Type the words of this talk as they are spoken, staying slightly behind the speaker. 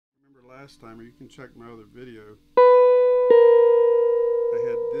last time, or you can check my other video, I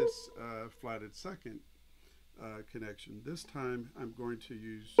had this flatted second connection. This time I'm going to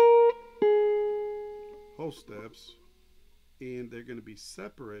use whole steps, and they're going to be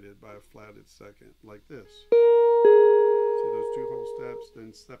separated by a flatted second, like this. See those two whole steps,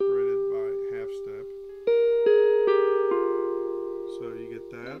 then separated by half step. So you get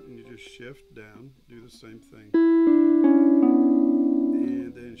that, and you just shift down, do the same thing,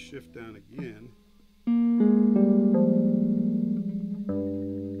 and then shift down again.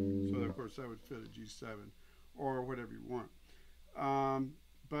 So of course that would fit a G7 or whatever you want.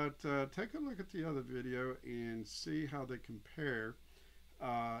 But take a look at the other video and see how they compare,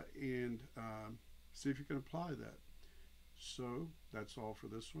 and see if you can apply that. So that's all for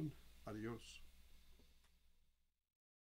this one. Adios.